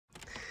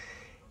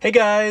Hey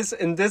guys,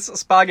 in this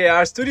Spark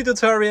AR Studio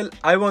tutorial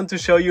I want to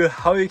show you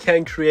how you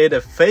can create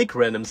a fake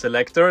random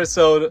selector.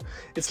 So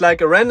it's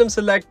like a random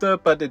selector,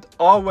 but it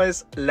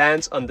always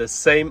lands on the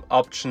same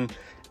option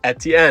at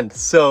the end.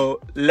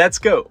 So let's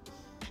go.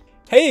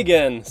 Hey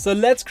again, so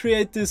let's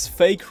create this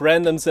fake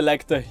random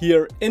selector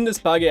here in the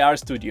Spark AR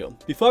Studio.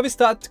 Before we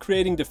start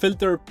creating the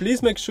filter,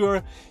 please make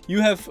sure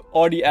you have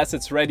all the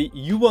assets ready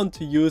you want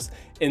to use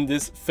in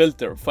this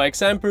filter. For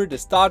example, the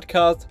start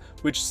card,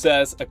 which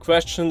says a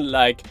question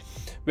like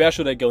where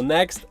should I go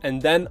next,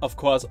 and then of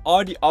course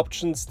all the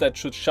options that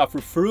should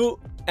shuffle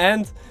through,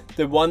 and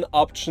the one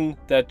option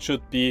that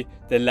should be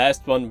the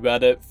last one where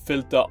the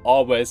filter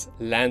always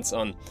lands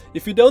on.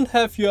 If you don't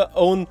have your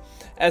own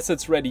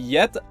assets ready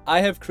yet,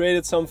 I have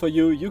created some for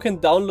you. You can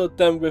download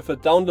them with a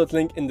download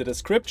link in the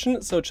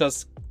description, so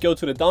just go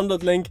to the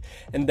download link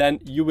and then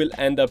you will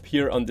end up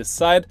here on this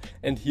side,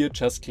 and here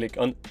just click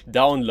on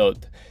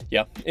download.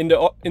 Yeah, in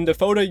the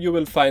folder you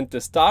will find the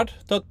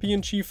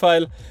start.png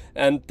file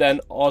and then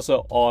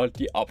also all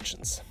the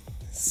options.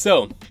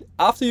 So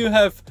after you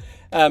have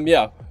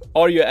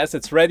all your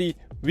assets ready,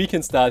 we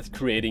can start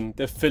creating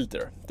the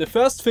filter. The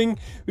first thing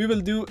we will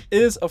do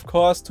is of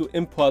course to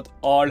import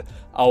all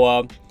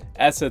our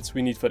assets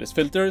we need for this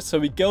filter. So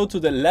we go to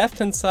the left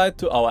hand side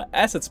to our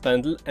assets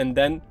panel and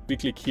then we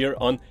click here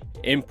on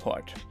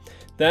import.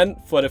 Then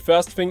for the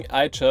first thing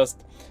I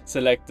just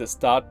select the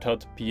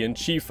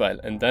start.png file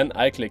and then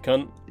I click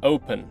on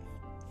open.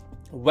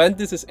 When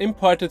this is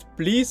imported,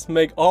 please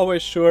make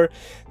always sure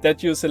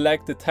that you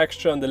select the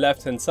texture on the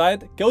left hand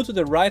side, go to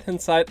the right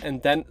hand side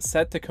and then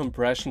set the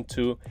compression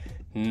to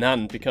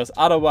none, because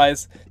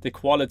otherwise the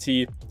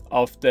quality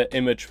of the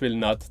image will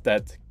not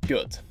that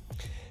good.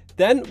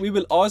 Then we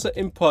will also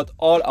import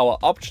all our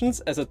options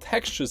as a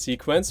texture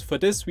sequence. For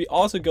this we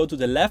also go to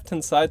the left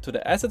hand side to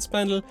the assets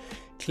panel,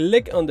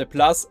 click on the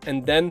plus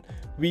and then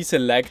we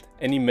select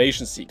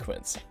animation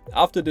sequence.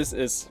 After this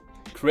is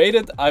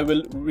created, I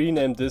will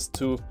rename this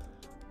to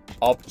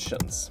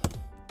options.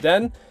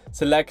 Then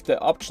select the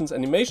options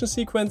animation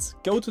sequence,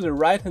 go to the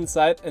right hand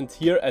side and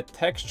here at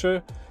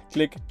texture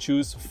click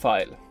choose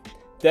file.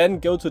 Then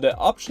go to the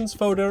options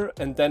folder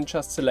and then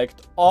just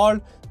select all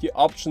the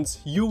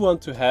options you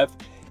want to have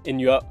in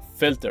your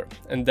filter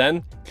and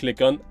then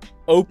click on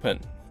open.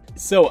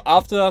 So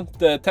after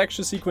the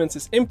texture sequence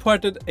is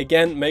imported,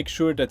 again make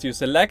sure that you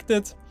select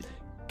it,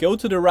 go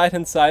to the right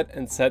hand side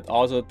and set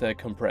also the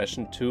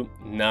compression to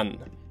none.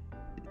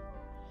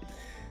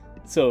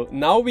 So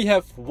now we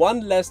have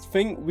one last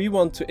thing we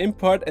want to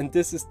import, and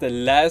this is the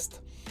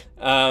last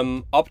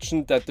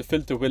option that the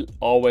filter will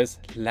always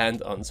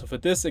land on. So for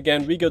this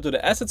again we go to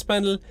the assets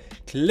panel,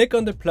 click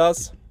on the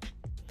plus,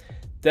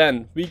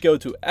 then we go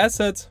to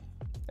assets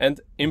and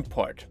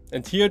import,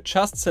 and here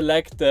just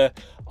select the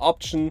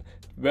option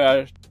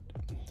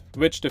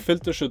which the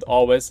filter should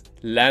always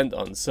land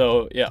on.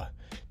 So yeah,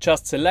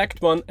 just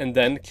select one and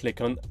then click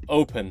on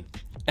open,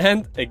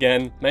 and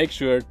again make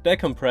sure the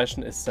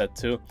compression is set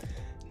to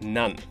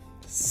none.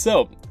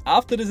 So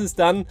after this is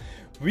done,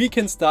 we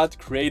can start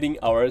creating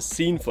our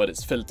scene for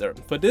this filter.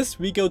 For this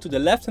we go to the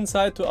left hand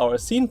side to our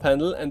scene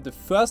panel, and the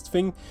first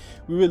thing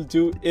we will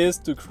do is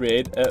to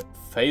create a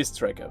face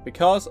tracker,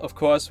 because of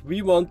course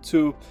we want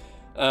to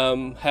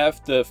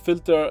have the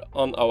filter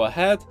on our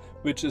head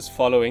which is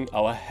following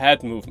our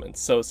head movement.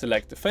 So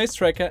select the face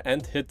tracker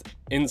and hit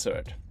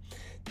insert.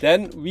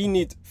 Then we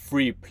need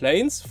 3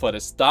 planes for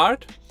the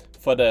start,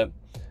 for the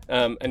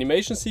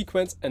animation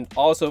sequence, and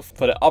also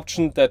for the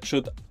option that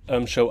should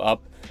show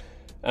up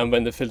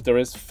when the filter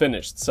is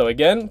finished. So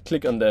again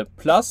click on the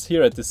plus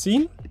here at the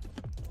scene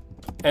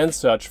and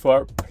search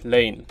for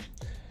plane.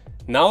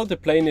 Now the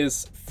plane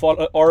is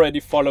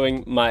already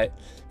following my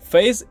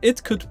face.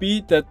 It could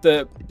be that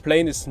the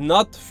plane is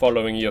not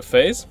following your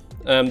face,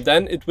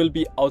 then it will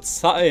be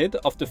outside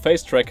of the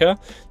face tracker.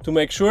 To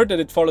make sure that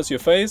it follows your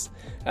face,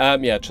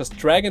 just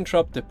drag and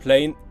drop the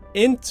plane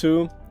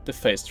into the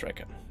face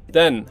tracker.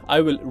 Then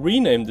I will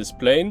rename this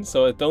plane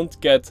so I don't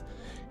get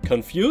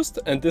confused,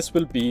 and this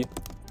will be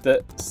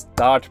the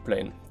start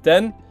plane.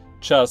 Then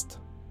just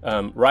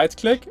right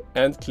click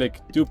and click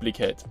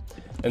duplicate,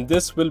 and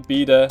this will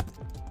be the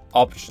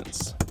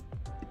options.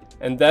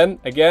 And then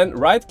again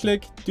right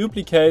click,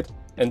 duplicate,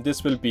 and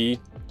this will be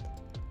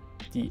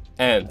the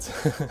end.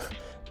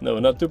 No,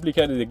 not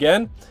duplicate it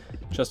again,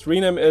 just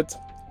rename it.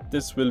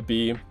 This will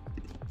be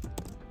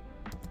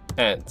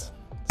end.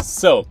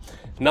 So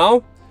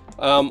now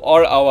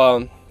all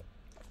our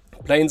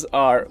planes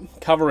are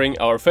covering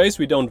our face.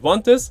 We don't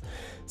want this.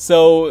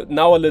 So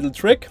now a little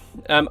trick.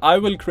 I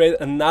will create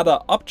another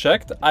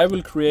object. I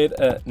will create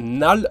a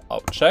null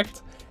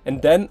object,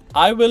 and then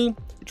I will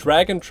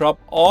drag and drop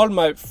all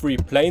my 3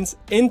 planes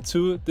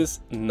into this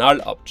null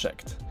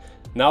object.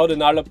 Now the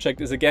null object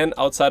is again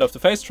outside of the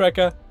face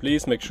tracker.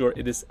 Please make sure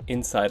it is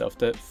inside of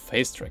the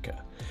face tracker.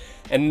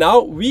 And now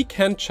we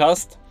can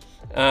just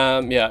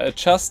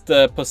adjust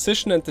the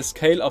position and the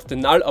scale of the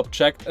null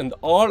object, and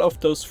all of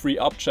those 3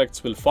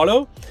 objects will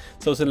follow.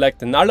 So select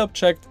the null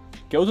object,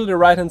 go to the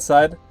right hand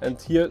side and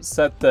here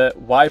set the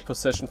Y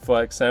position,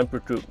 for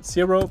example, to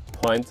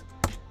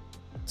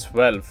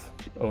 0.12.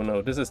 Oh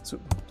no, this is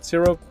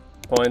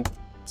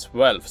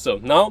 0.12. So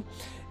now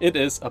it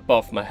is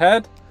above my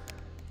head,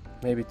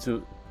 maybe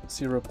to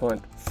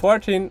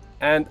 0.14,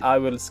 and I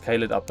will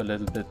scale it up a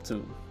little bit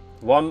to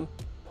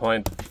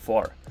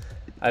 1.4.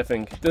 I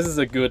think this is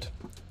a good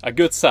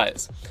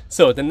size.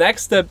 So the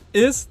next step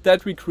is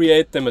that we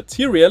create the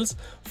materials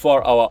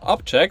for our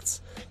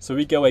objects. So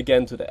we go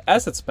again to the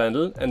assets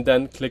panel and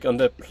then click on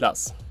the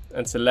plus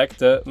and select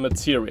the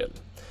material.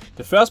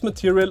 The first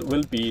material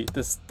will be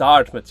the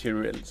start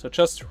material. So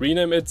just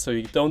rename it so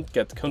you don't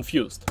get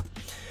confused.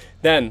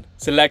 Then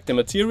select the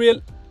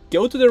material,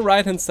 go to the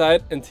right hand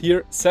side and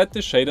here set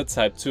the shaded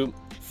type to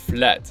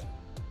flat.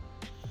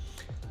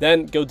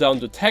 Then go down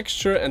to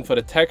texture and for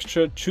the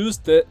texture choose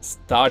the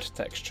start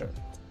texture.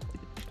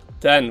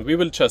 Then we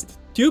will just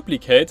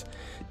duplicate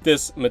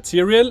this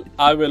material.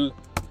 I will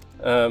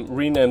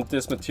rename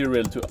this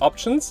material to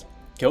options.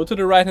 Go to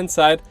the right hand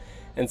side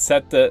and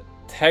set the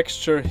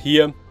texture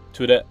here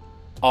to the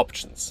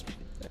options.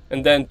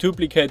 And then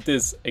duplicate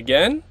this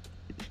again.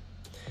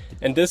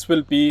 And this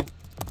will be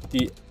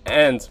the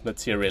end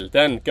material.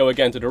 Then go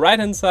again to the right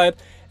hand side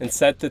and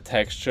set the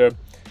texture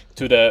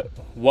to the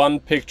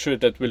one picture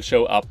that will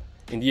show up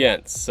in the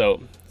end.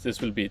 So this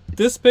will be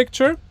this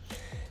picture.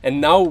 And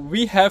now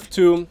we have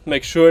to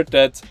make sure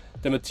that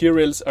the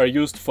materials are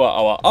used for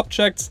our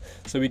objects.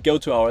 So we go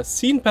to our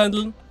scene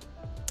panel,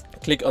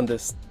 click on the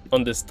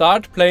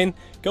start plane,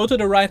 go to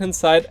the right hand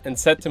side and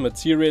set the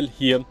material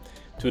here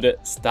to the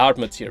start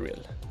material.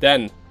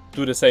 Then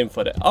do the same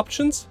for the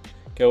options,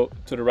 go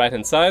to the right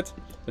hand side,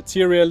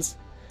 materials,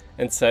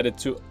 and set it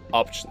to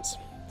options.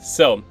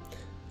 So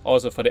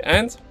also for the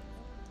end,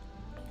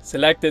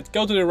 select it,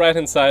 go to the right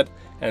hand side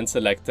and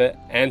select the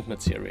end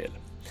material.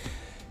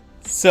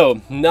 So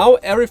now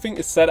everything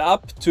is set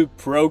up to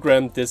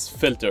program this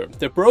filter.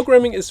 The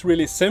programming is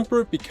really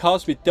simple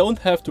because we don't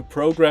have to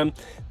program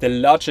the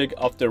logic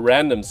of the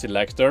random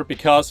selector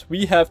because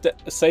we have the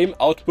same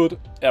output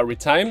every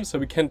time. So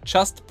we can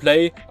just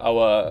play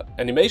our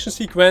animation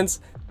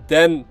sequence,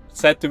 then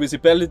set the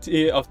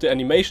visibility of the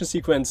animation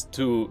sequence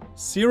to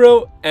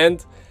 0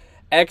 and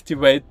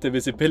activate the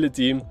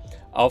visibility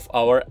of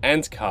our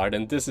end card.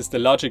 And this is the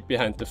logic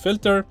behind the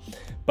filter.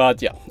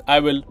 But yeah, I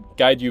will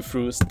guide you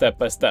through step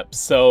by step.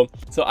 So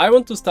I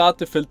want to start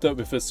the filter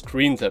with a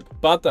screen tap,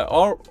 but I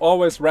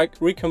always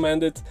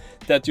recommend it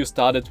that you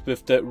start it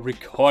with the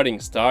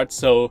recording start,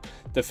 so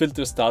the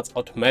filter starts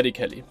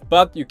automatically.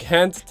 But you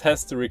can't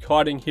test the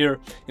recording here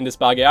in the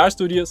Spark AR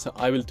Studio, so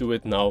I will do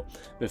it now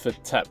with a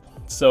tap.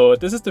 So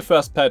this is the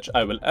first patch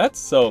I will add.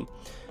 So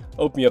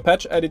open your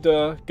patch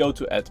editor, go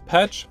to add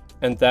patch,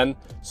 and then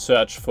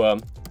search for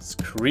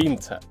screen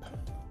tap.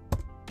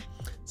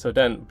 So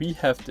then we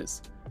have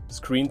this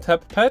screen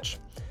tap patch.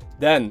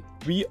 Then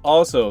we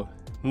also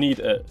need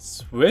a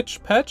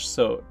switch patch.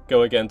 So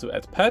go again to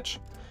add patch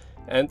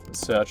and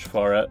search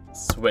for a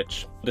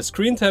switch. The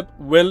screen tap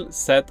will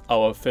set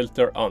our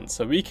filter on.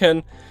 So we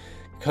can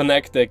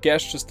connect the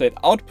gesture state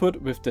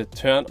output with the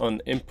turn on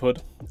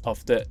input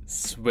of the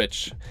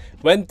switch.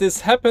 When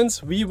this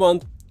happens, we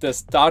want the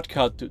start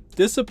card to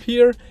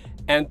disappear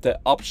and the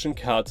option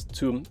card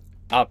to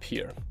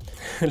appear.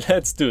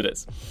 Let's do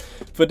this.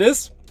 For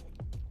this,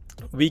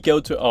 we go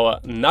to our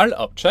null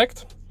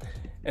object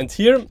and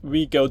here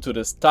we go to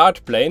the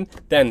start plane,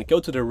 then go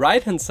to the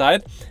right hand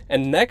side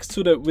and next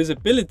to the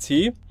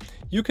visibility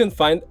you can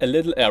find a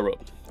little arrow.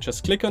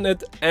 Just click on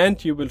it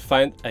and you will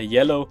find a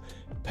yellow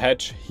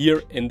patch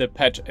here in the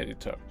patch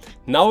editor.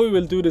 Now we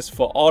will do this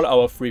for all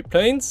our three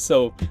planes,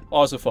 so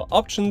also for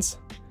options,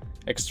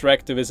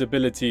 extract the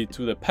visibility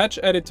to the patch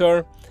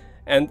editor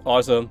and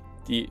also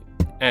the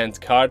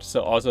end card,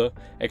 so also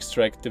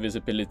extract the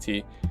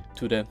visibility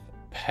to the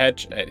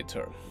patch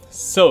editor.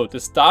 So the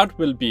start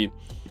will be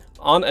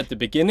on at the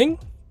beginning,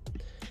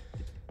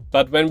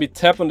 but when we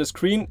tap on the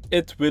screen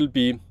it will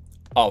be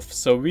off.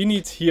 So we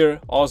need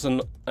here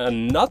also a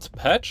not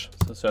patch,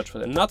 so search for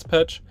the not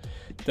patch.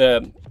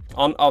 The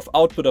on-off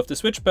output of the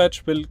switch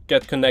patch will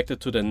get connected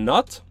to the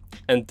not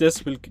and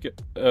this will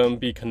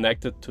be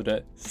connected to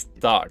the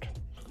start.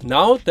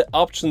 Now the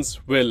options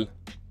will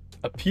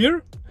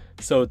appear.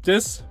 So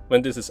this,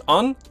 when this is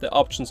on, the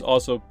options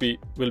also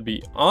will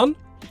be on.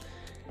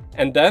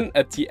 And then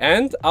at the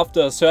end,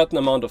 after a certain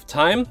amount of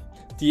time,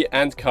 the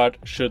end card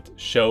should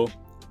show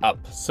up.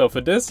 So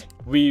for this,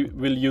 we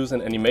will use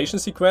an animation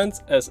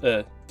sequence as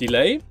a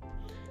delay.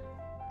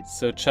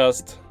 So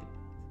just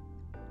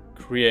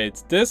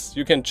create this.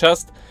 You can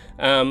just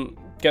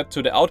get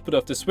to the output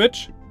of the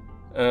switch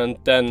and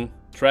then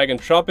drag and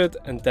drop it.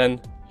 And then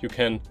you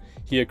can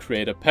here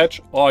create a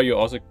patch, or you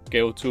also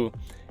go to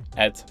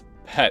add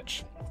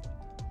patch.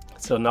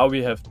 So now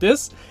we have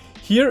this.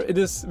 Here it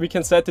is, we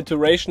can set the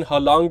duration, how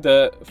long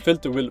the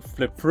filter will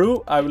flip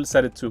through. I will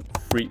set it to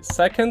 3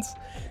 seconds.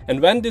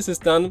 And when this is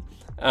done,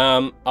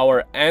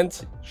 our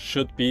end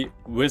should be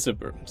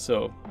visible.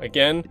 So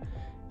again,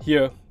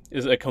 here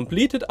is a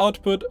completed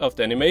output of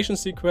the animation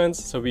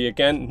sequence. So we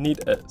again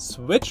need a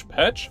switch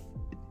patch.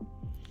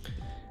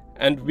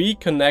 And we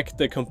connect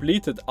the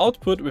completed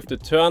output with the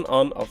turn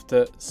on of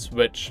the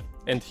switch.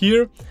 And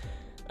here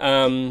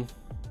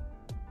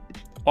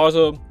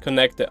also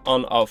connect the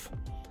on off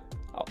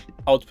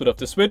output of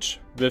the switch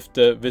with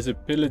the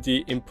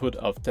visibility input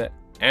of the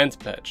AND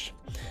patch.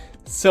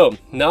 So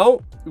now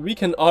we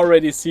can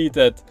already see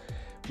that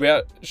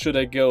where should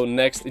I go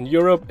next in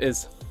Europe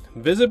is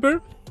visible.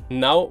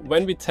 Now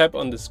when we tap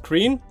on the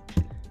screen,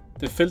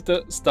 the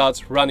filter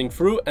starts running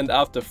through, and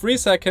after 3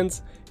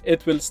 seconds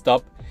it will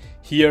stop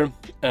here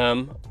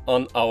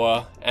on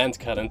our AND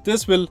card, and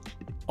this will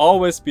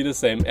always be the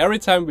same. Every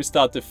time we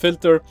start the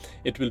filter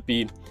it will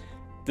be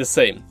the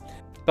same.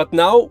 But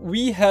now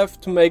we have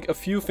to make a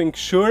few things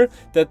sure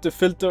that the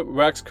filter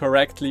works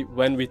correctly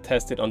when we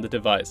test it on the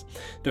device.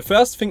 The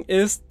first thing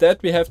is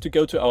that we have to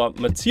go to our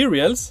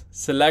materials,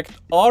 select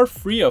all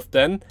 3 of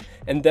them,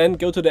 and then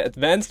go to the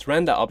advanced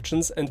render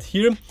options, and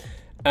here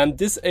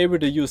disable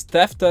the use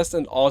depth test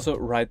and also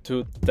write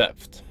to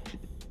depth.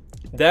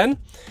 Then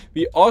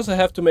we also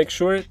have to make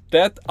sure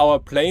that our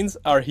planes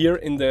are here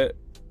in the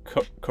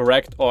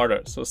correct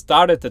order. So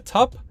start at the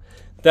top,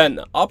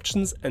 then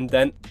options, and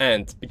then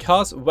AND.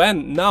 Because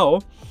when now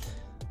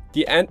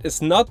the AND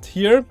is not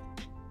here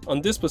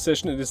on this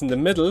position, it is in the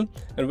middle,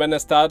 and when I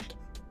start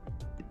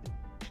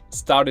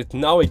it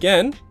now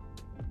again,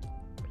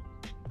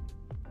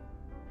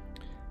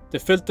 the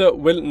filter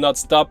will not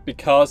stop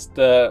because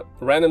the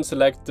random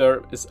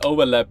selector is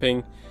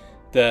overlapping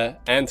the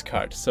AND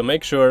card. So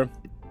make sure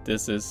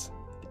this is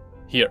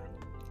here.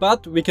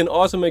 But we can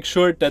also make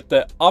sure that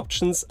the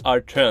options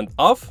are turned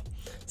off.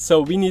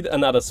 So we need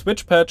another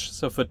switch patch.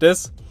 So for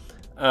this,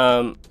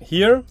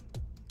 here,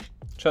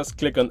 just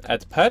click on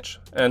add patch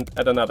and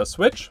add another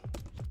switch.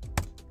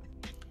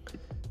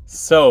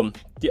 So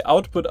the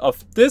output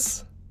of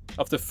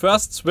the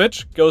first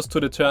switch goes to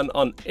the turn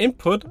on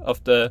input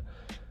of the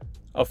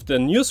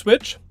new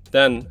switch.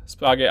 Then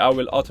Spark AR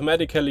will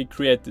automatically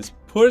create this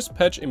pulse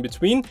patch in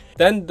between.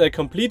 Then the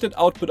completed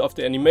output of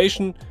the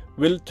animation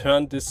will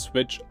turn this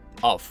switch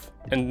off.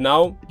 And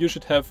now you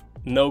should have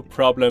no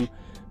problem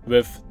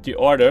with the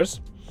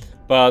orders.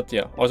 But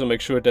yeah, also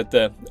make sure that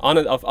the on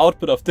and off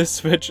output of this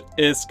switch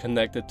is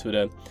connected to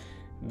the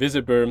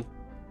visible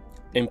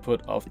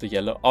input of the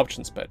yellow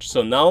options patch.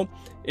 So now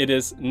it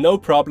is no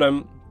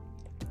problem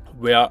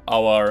where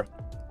our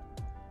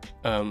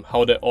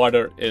how the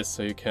order is,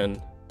 so you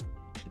can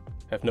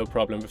have no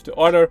problem with the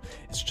order.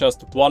 It's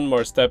just one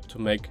more step to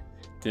make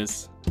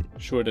this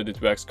sure that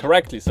it works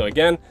correctly. So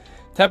again,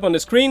 tap on the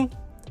screen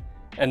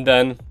and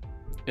then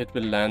it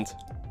will land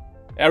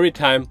every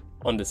time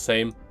on the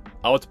same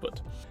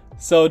output.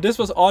 So this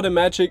was all the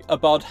magic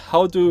about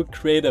how to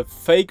create a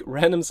fake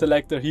random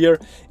selector here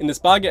in the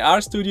Spark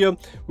AR Studio,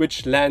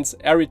 which lands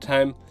every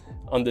time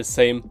on the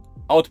same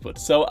output.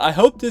 So I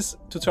hope this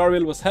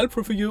tutorial was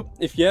helpful for you.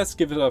 If yes,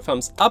 give it a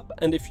thumbs up,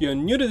 and if you're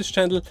new to this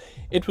channel,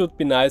 it would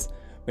be nice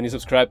when you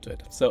subscribe to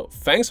it. So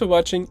thanks for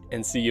watching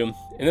and see you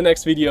in the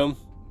next video.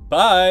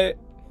 Bye!